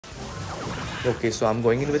Okay, so I'm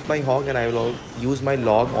going in with my hog and I will use my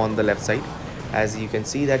log on the left side. As you can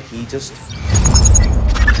see that he just...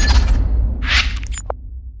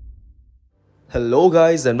 Hello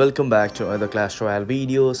guys and welcome back to another Clash Royale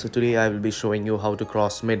video. So today I will be showing you how to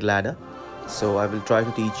cross mid ladder. So I will try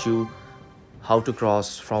to teach you how to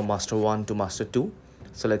cross from Master 1 to Master 2.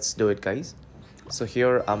 So let's do it guys. So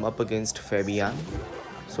here I'm up against Fabian.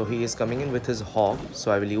 So he is coming in with his hog.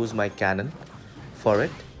 So I will use my cannon for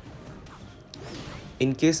it.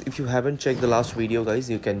 In case if you haven't checked the last video guys,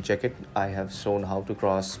 you can check it. I have shown how to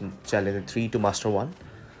cross Challenger 3 to Master 1.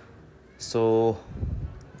 So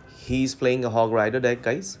he's playing a Hog Rider deck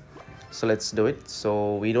guys. So let's do it.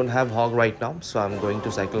 So we don't have Hog right now, so I'm going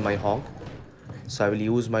to cycle my Hog. So I will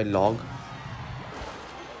use my log.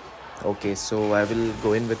 Okay, so I will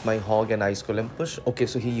go in with my Hog and Ice Golem push. Okay,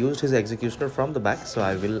 so he used his Executioner from the back, so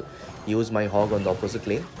I will use my Hog on the opposite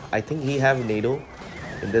lane. I think he have Nado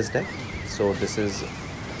in this deck. So this is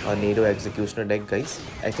a Nado Executioner deck guys.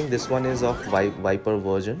 I think this one is of Viper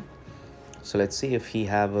version. So let's see if he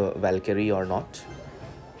have a Valkyrie or not.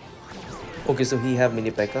 Okay, so he have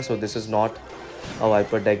Mini P.E.K.K.A. So this is not a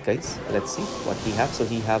Viper deck guys. Let's see what he have. So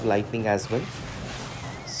he have Lightning as well.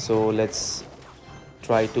 So let's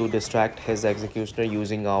try to distract his Executioner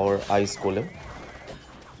using our Ice Golem.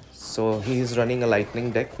 So he is running a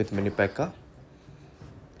Lightning deck with Mini P.E.K.K.A.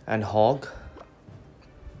 and Hog.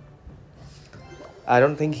 I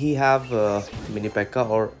don't think he have Mini P.E.K.K.A.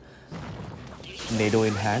 or Nado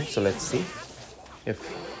in hand. So let's see if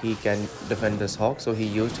he can defend this Hog. So he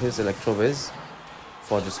used his Electro Viz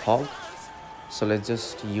for this Hog. So let's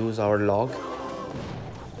just use our log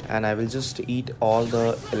and I will just eat all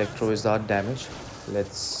the Electro Wizard damage.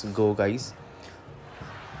 Let's go guys.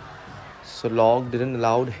 So log didn't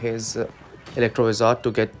allow his Electro Wizard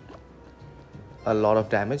to get a lot of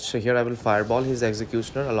damage. So here I will fireball his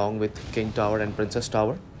Executioner along with King Tower and Princess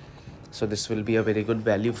Tower. So this will be a very good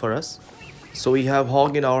value for us. So we have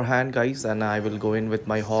Hog in our hand guys, and I will go in with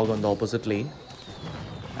my Hog on the opposite lane.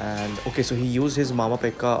 And okay, so he used his Mama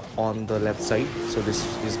P.E.K.K.A. on the left side. So this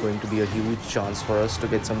is going to be a huge chance for us to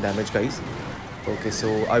get some damage guys. Okay, so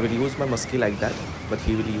I will use my Muskie like that, but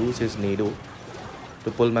he will use his Nado to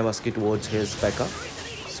pull my Muskie towards his P.E.K.K.A.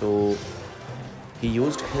 So he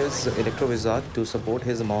used his Electro Wizard to support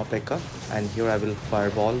his Mama P.E.K.K.A. and here I will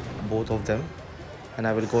fireball both of them. And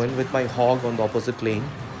I will go in with my Hog on the opposite lane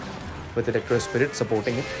with Electro Spirit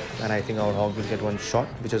supporting it, and I think our Hog will get one shot,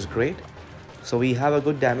 which is great. So we have a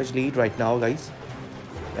good damage lead right now guys,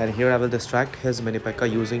 and here I will distract his Mini P.E.K.K.A.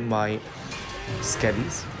 using my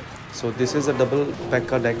Skellies. So this is a double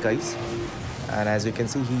P.E.K.K.A. deck guys, and as you can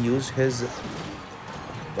see he used his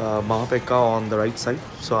Mama P.E.K.K.A. on the right side.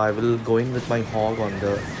 So I will go in with my Hog on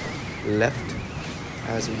the left,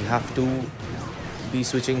 as we have to be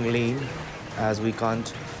switching lane as we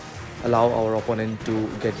can't allow our opponent to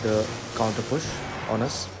get the counter push on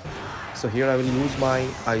us. So here I will use my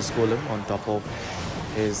Ice Golem on top of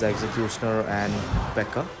his Executioner and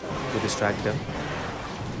P.E.K.K.A. to distract them.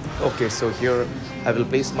 Okay, so here I will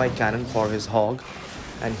place my cannon for his Hog,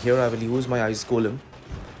 and here I will use my Ice Golem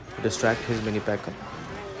to distract his Mini P.E.K.K.A.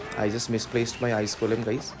 I just misplaced my Ice Golem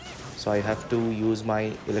guys, so I have to use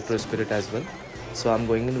my Electro Spirit as well. So I'm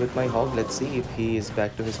going in with my Hog. Let's see if he is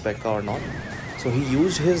back to his P.E.K.K.A. or not. So he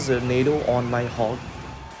used his Nado on my Hog.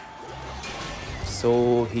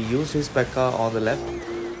 So he used his P.E.K.K.A. on the left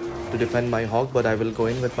to defend my Hog, but I will go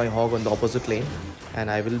in with my Hog on the opposite lane,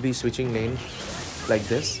 and I will be switching lane like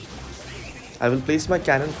this. I will place my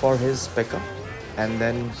cannon for his P.E.K.K.A. and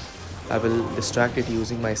then I will distract it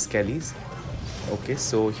using my Skellies. Okay,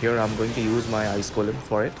 so here I'm going to use my Ice Golem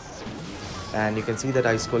for it, and you can see that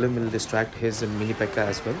Ice Golem will distract his Mini P.E.K.K.A.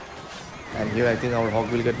 as well. And here I think our Hog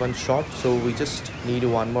will get one shot, so we just need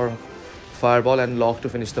one more fireball and lock to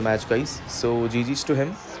finish the match guys. So GG's to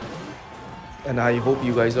him, and I hope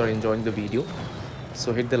you guys are enjoying the video.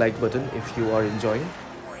 So hit the like button if you are enjoying,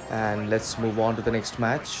 and let's move on to the next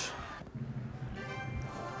match.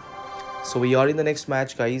 So we are in the next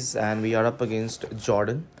match guys, and we are up against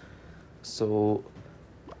Jordan. So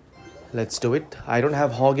let's do it. I don't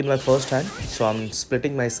have Hog in my first hand, so I'm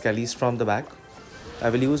splitting my Skellies from the back. I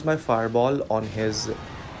will use my fireball on his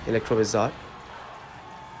Electro Wizard.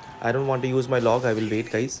 I don't want to use my log, I will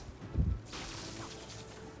wait guys.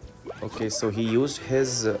 Okay, so he used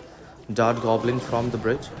his Dart Goblin from the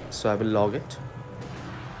bridge, so I will log it.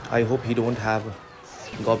 I hope he don't have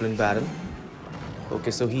Goblin Baron. Okay,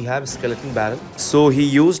 so he have Skeleton Baron. So he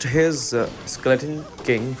used his Skeleton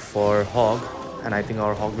King for Hog, and I think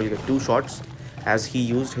our Hog will get 2 shots as he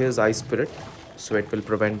used his Ice Spirit, so it will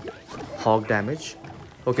prevent Hog damage.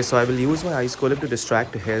 Okay, so I will use my Ice Golem to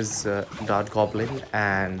distract his Dart Goblin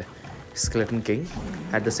and Skeleton King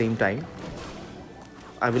at the same time.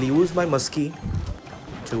 I will use my Muskie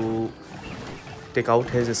to take out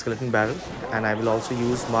his Skeleton Barrel, and I will also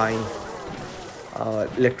use my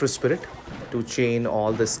Electro Spirit to chain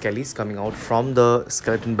all the skellies coming out from the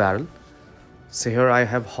Skeleton Barrel. So here I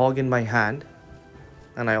have Hog in my hand,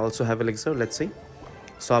 and I also have Elixir. Let's see.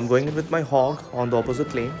 So I'm going in with my Hog on the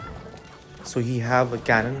opposite lane. So he have a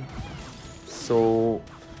cannon. So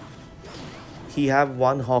he have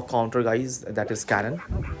one Hog counter, guys, that is cannon.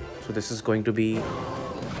 So this is going to be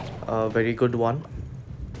a very good one.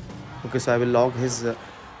 Okay, so I will log his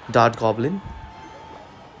Dart Goblin.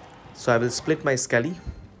 So I will split my Skelly,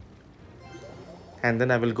 and then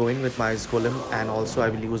I will go in with my Ice Golem, and also I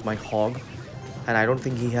will use my Hog, and I don't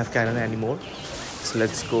think he have cannon anymore. So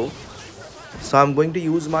let's go. So I'm going to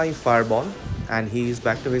use my Fireball, and he is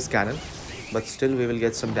back to his cannon, but still we will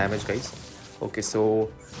get some damage, guys. Okay,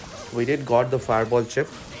 so we did got the Fireball chip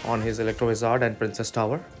on his Electro Wizard and Princess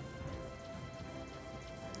Tower.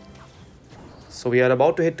 So we are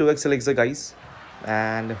about to hit 2x Elixir, guys,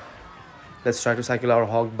 and let's try to cycle our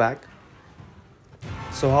Hog back.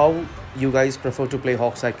 So how you guys prefer to play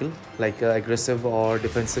Hog cycle, like aggressive or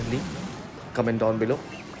defensively? Comment down below.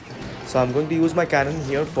 So I'm going to use my cannon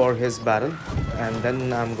here for his barrel, and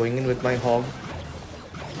then I'm going in with my Hog,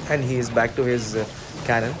 and he is back to his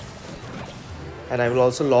cannon, and I will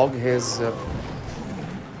also log his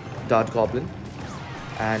Dart Goblin,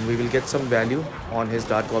 and we will get some value on his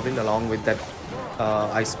Dart Goblin along with that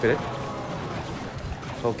Ice Spirit.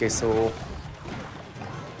 Okay, so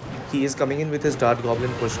he is coming in with his Dart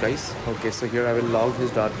Goblin push, guys. Okay, so here I will log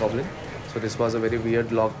his Dart Goblin. So this was a very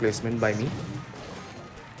weird log placement by me.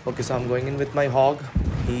 Okay, so I'm going in with my Hog.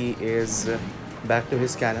 He is back to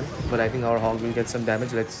his cannon, but I think our Hog will get some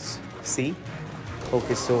damage. Let's see.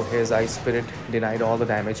 Okay, so his Ice Spirit denied all the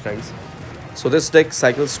damage, guys. So this deck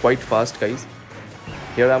cycles quite fast, guys.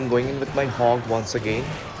 Here I'm going in with my Hog once again,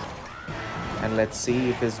 and let's see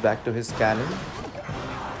if he's back to his cannon.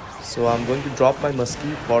 So I'm going to drop my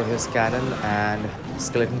Muskie for his cannon and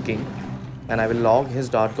Skeleton King, and I will log his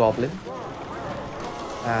Dart Goblin,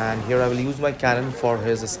 and here I will use my cannon for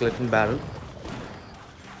his Skeleton Barrel.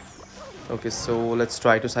 Okay, so let's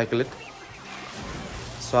try to cycle it.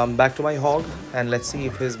 So I'm back to my Hog, and let's see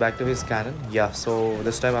if he's back to his cannon. Yeah, so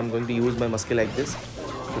this time I'm going to use my Muskie like this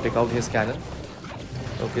to take out his cannon.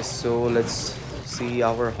 Okay, so let's see,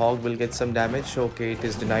 our Hog will get some damage. Okay, it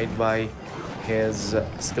is denied by his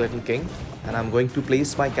Skeleton King, and I'm going to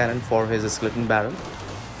place my cannon for his Skeleton Barrel,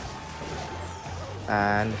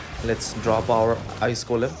 and let's drop our Ice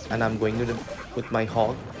Golem, and I'm going to with my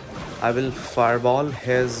Hog. I will Fireball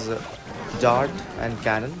his Dart and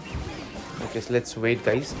cannon. Okay, so let's wait,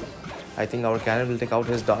 guys. I think our cannon will take out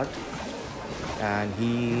his Dart, and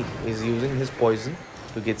he is using his poison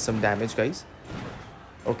to get some damage, guys.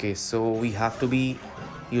 Okay, so we have to be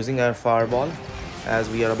using our Fireball as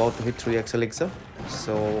we are about to hit 3x Elixir.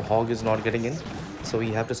 So Hog is not getting in, so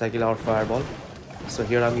we have to cycle our Fireball. So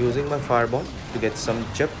here I'm using my Fireball to get some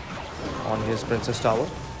chip on his Princess Tower.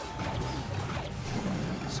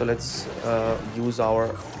 So let's use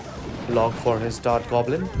our log for his Dart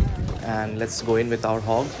Goblin, and let's go in with our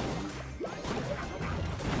Hog.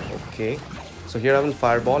 Okay, so here I will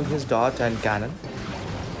Fireball his Dart and cannon,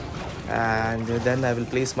 and then I will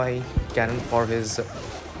place my cannon for his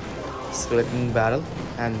Skeleton Barrel,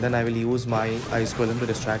 and then I will use my Ice Golem to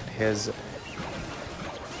distract his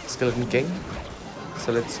Skeleton King.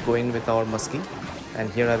 So let's go in with our Muskie, and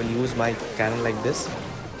here I will use my cannon like this,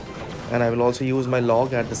 and I will also use my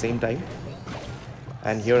log at the same time.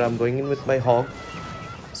 And here I'm going in with my Hog.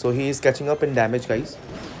 So he is catching up in damage, guys,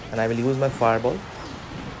 and I will use my Fireball.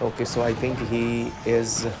 Okay, so I think he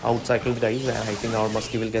is outcycled, guys, and I think our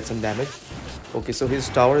Muskie will get some damage. Okay, so his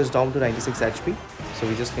tower is down to 96 HP, so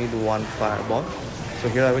we just need one Fireball. So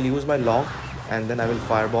here I will use my log, and then I will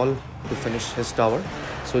Fireball to finish his tower.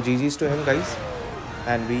 So GG's to him, guys,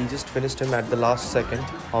 and we just finished him at the last second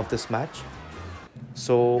of this match.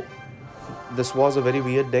 So this was a very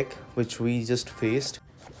weird deck which we just faced.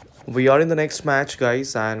 We are in the next match,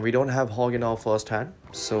 guys, and we don't have Hog in our first hand,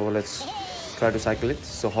 so let's try to cycle it.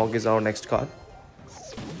 So Hog is our next card.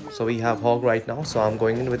 So we have Hog right now, so I'm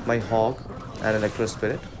going in with my Hog and Electro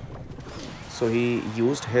Spirit. So he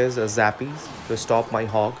used his Zappies to stop my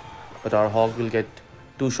Hog, but our Hog will get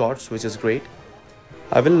 2 shots, which is great.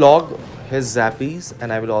 I will log his Zappies,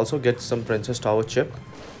 and I will also get some Princess Tower chip.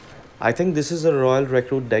 I think this is a Royal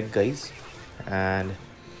Recruit deck, guys, and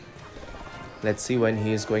let's see when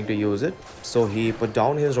he is going to use it. So he put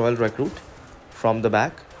down his Royal Recruit from the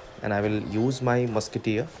back, and I will use my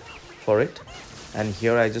Musketeer for it. And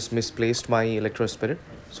here I just misplaced my Electro Spirit,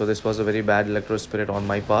 so this was a very bad Electro Spirit on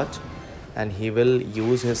my part, and he will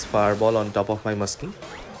use his Fireball on top of my Muskie,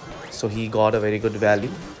 so he got a very good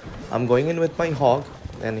value. I'm going in with my Hog,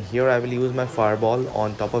 and here I will use my Fireball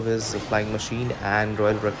on top of his Flying Machine and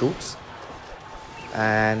Royal Recruits,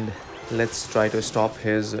 and let's try to stop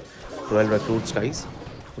his Royal Recruits, guys.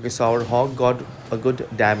 Okay, so our Hog got a good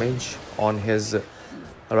damage on his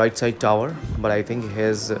right side tower, but I think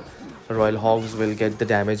his Royal Hogs will get the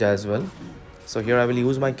damage as well. So here I will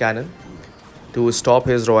use my cannon to stop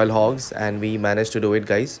his Royal Hogs, and we managed to do it,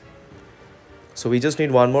 guys. So we just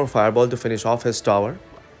need one more Fireball to finish off his tower.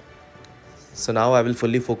 So now I will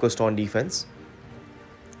fully focus on defense.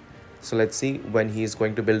 So let's see when he is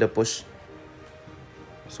going to build a push.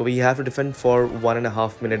 So we have to defend for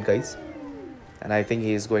 1.5 minutes, guys, and I think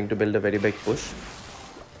he is going to build a very big push.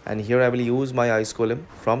 And here I will use my Ice Golem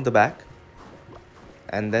from the back,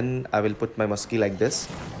 and then I will put my Muskie like this.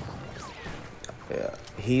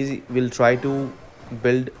 He will try to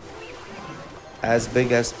build as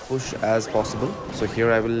big as push as possible. So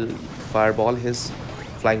here I will Fireball his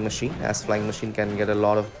Flying Machine, as Flying Machine can get a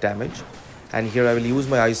lot of damage. And here I will use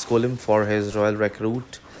my Ice Golem for his Royal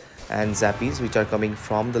Recruit and Zappies, which are coming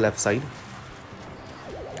from the left side.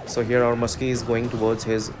 So here our Muskie is going towards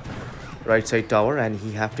his right side tower, and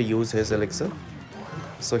he have to use his Elixir.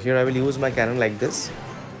 So here I will use my cannon like this,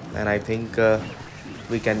 and I think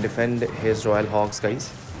we can defend his Royal Hogs,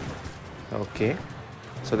 guys. Okay,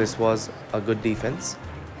 so this was a good defense.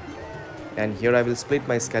 And here I will split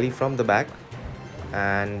my Skelly from the back,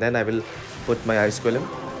 and then I will put my Ice Golem,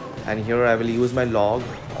 and here I will use my Log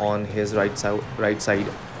on his right side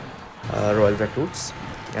Royal Recruits,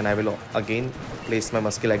 and I will again place my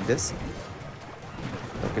Muskie like this.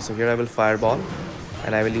 Okay, so here I will Fireball,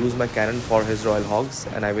 and I will use my cannon for his Royal Hogs,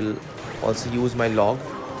 and I will also use my Log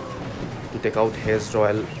to take out his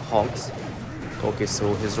Royal Hogs. Okay,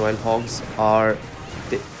 so his Royal Hogs are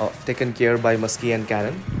taken care by Muskie and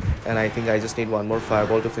cannon, and I think I just need one more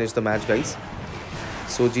Fireball to finish the match, guys.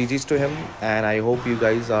 So GG's to him, and I hope you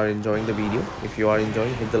guys are enjoying the video. If you are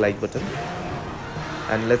enjoying, hit the like button,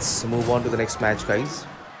 and let's move on to the next match, guys.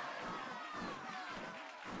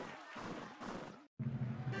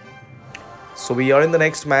 So we are in the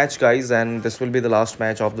next match, guys, and this will be the last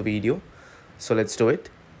match of the video. So let's do it.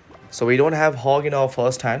 So we don't have Hog in our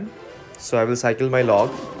first hand, so I will cycle my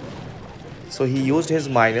Log. So he used his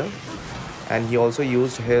Miner, and he also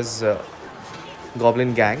used his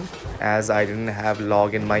Goblin Gang, as I didn't have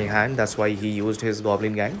Log in my hand. That's why he used his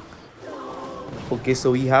Goblin Gang. Okay,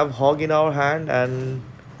 so we have Hog in our hand, and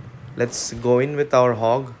let's go in with our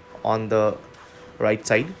Hog on the right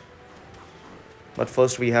side. But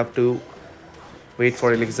first we have to wait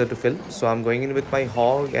for Elixir to fill. So I'm going in with my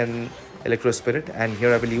Hog and Electro Spirit, and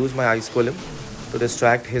here I will use my Ice Golem to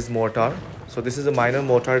distract his Mortar. So this is a minor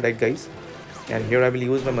Mortar deck, guys, and here I will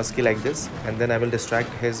use my Muskie like this, and then I will distract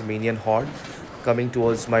his minion Horde coming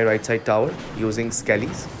towards my right side tower using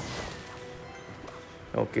Skellies.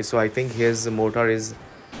 Okay, so I think his Mortar is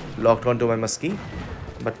locked onto my Muskie,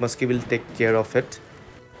 but Muskie will take care of it.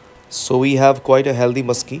 So we have quite a healthy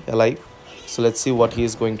Muskie alive. So let's see what he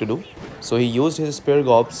is going to do. So he used his Spear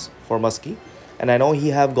Gobs for Muskie, and I know he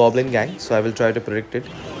have Goblin Gang, so I will try to predict it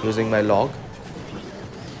using my Log.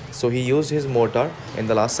 So he used his Mortar in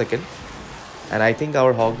the last second, and I think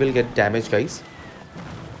our Hog will get damaged, guys.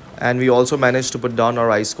 And we also managed to put down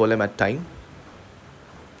our Ice Golem at time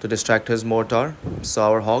to distract his Mortar. So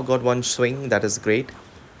our Hog got one swing, that is great.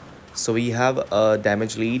 So we have a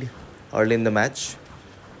damage lead early in the match.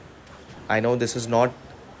 I know this is not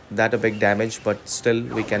that a big damage, but still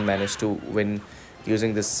we can manage to win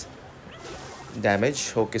using this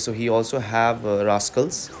damage. Okay, so he also have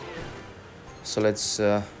Rascals. So let's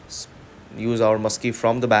use our Muskie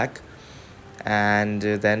from the back, and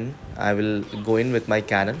then I will go in with my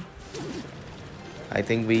cannon. I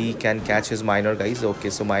think we can catch his Miner, guys. Okay,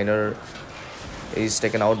 so Miner is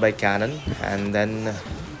taken out by cannon, and then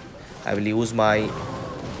I will use my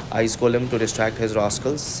Ice Golem to distract his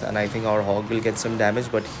Rascals, and I think our Hog will get some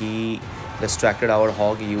damage, but he distracted our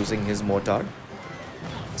Hog using his Mortar.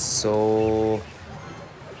 So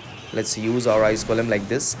let's use our Ice Golem like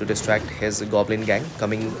this to distract his Goblin Gang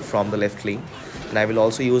coming from the left lane, and I will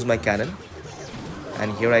also use my cannon.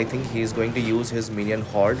 And here I think he is going to use his minion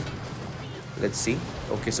Horde. Let's see.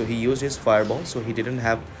 Okay, so he used his Fireball, so he didn't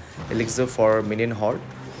have Elixir for minion Horde,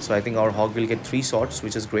 so I think our Hog will get 3 swords,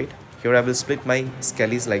 which is great. Here I will split my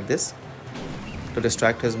Skellies like this to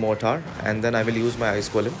distract his Mortar, and then I will use my Ice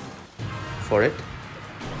Golem for it.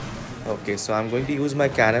 Okay, so I'm going to use my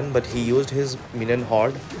cannon, but he used his minion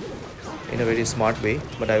Horde in a very smart way,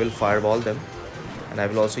 but I will fireball them. And I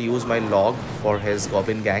will also use my log for his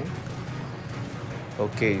goblin gang.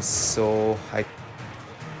 Okay, so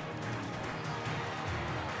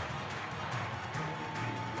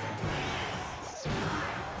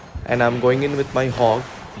I'm going in with my hog,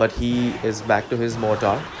 but he is back to his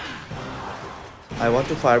mortar. I want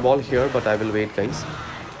to fireball here, but I will wait, guys.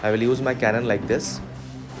 I will use my cannon like this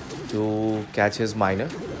to catch his miner.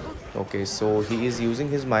 Okay, so he is using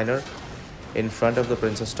his miner in front of the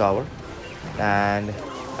princess tower, and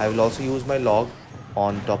I will also use my log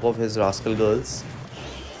on top of his rascal girls.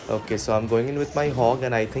 Okay, so I'm going in with my hog,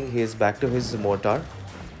 and I think he is back to his mortar.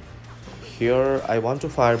 Here I want to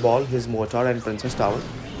fireball his mortar and princess tower,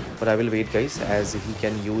 but I will wait, guys, as he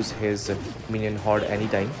can use his minion horde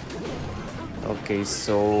anytime. Okay,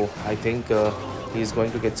 so I think he's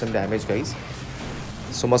going to get some damage, guys.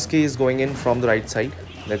 So Muskie is going in from the right side.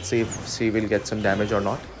 Let's see if she will get some damage or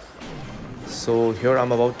not. So here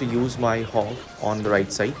I'm about to use my hog on the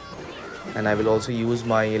right side, and I will also use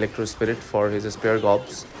my electro spirit for his spear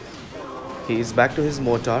gobs. He is back to his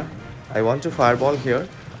mortar. I want to fireball here,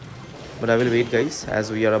 but I will wait, guys,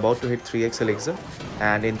 as we are about to hit 3x elixir,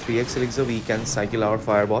 and in 3x elixir we can cycle our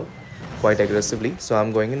fireball quite aggressively. So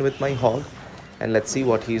I'm going in with my hog, and let's see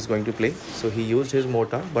what he is going to play. So he used his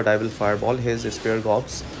mortar, but I will fireball his spear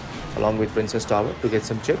gobs along with princess tower to get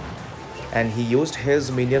some chip, and he used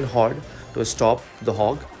his minion horde to stop the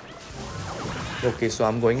hog. Okay, so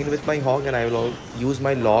I'm going in with my hog, and I will use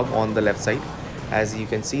my log on the left side. As you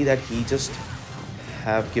can see that he just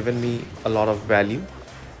have given me a lot of value.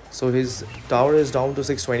 So his tower is down to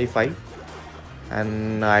 625,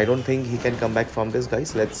 and I don't think he can come back from this,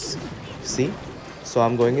 guys. Let's see. So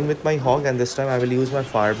I'm going in with my hog, and this time I will use my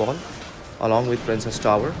fireball along with princess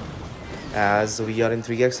tower, as we are in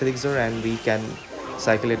 3x elixir and we can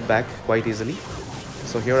cycle it back quite easily.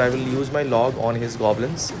 So here I will use my log on his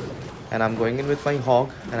goblins, and I'm going in with my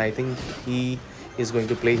hog, and I think he is going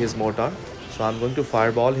to play his mortar. So I'm going to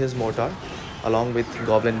fireball his mortar along with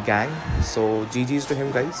goblin gang. So GG's to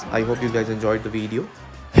him, guys. I hope you guys enjoyed the video.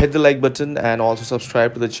 Hit the like button and also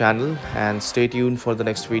subscribe to the channel, and stay tuned for the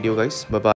next video, guys. Bye bye.